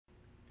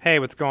Hey,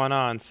 what's going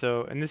on?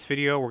 So in this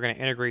video, we're going to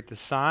integrate the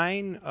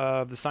sine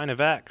of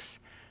x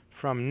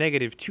from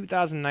negative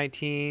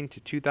 2019 to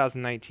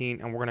 2019,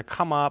 and we're going to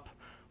come up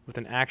with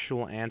an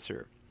actual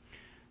answer.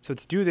 So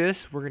to do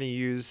this, we're going to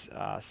use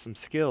some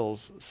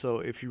skills. So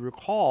if you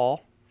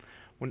recall,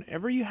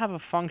 whenever you have a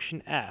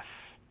function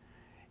f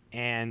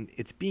and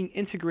it's being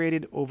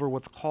integrated over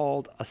what's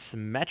called a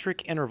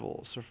symmetric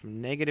interval, so from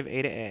negative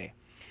a to a,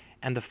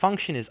 and the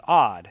function is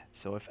odd,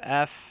 so if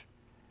f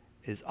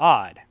is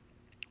odd,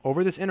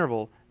 over this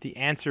interval, the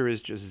answer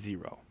is just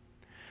 0.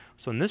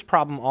 So in this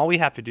problem, all we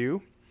have to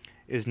do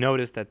is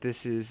notice that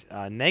this is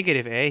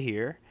negative a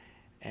here,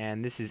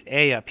 and this is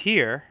a up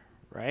here,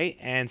 right?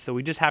 And so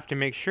we just have to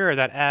make sure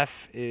that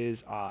f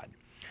is odd.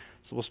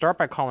 So we'll start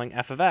by calling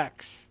f of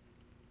x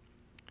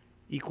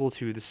equal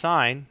to the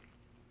sine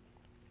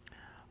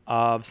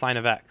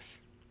of x.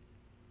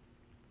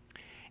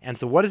 And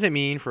so what does it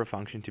mean for a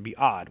function to be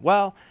odd?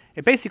 Well,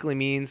 it basically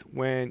means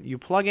when you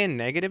plug in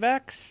negative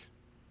x,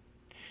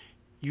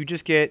 you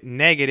just get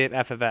negative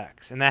f of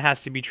x, and that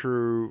has to be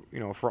true,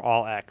 for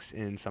all x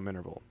in some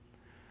interval.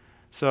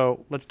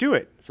 So let's do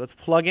it. So let's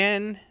plug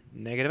in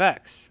negative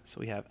x. So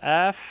we have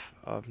f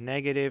of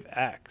negative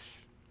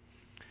x,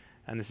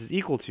 and this is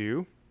equal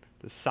to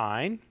the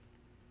sine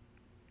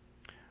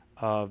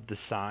of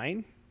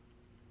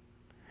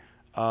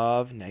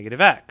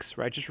negative x,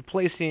 right? Just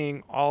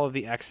replacing all of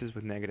the x's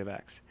with negative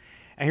x.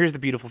 And here's the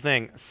beautiful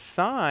thing: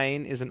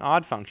 sine is an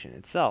odd function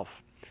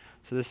itself.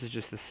 So this is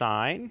just the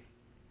sine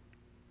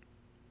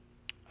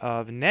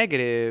of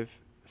negative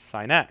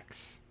sine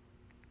x.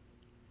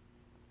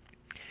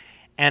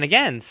 And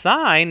again,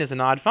 sine is an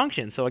odd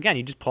function. So again,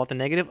 you just pull out the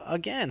negative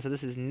again. So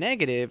this is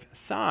negative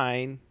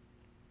sine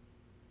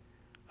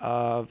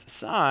of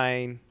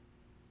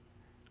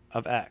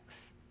x.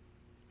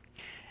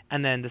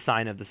 And then the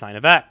sine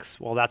of x.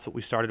 Well, that's what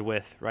we started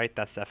with, right?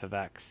 That's f of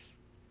x.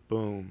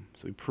 Boom.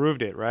 So we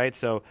proved it, right?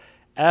 So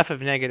f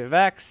of negative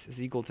x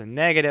is equal to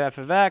negative f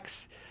of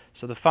x.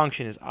 So the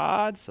function is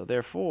odd. So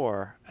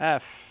therefore,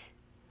 f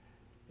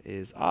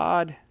is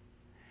odd.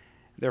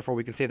 Therefore,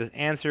 we can say this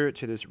answer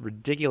to this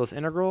ridiculous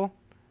integral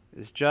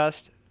is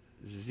just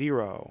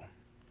 0.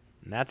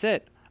 And that's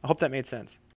it. I hope that made sense.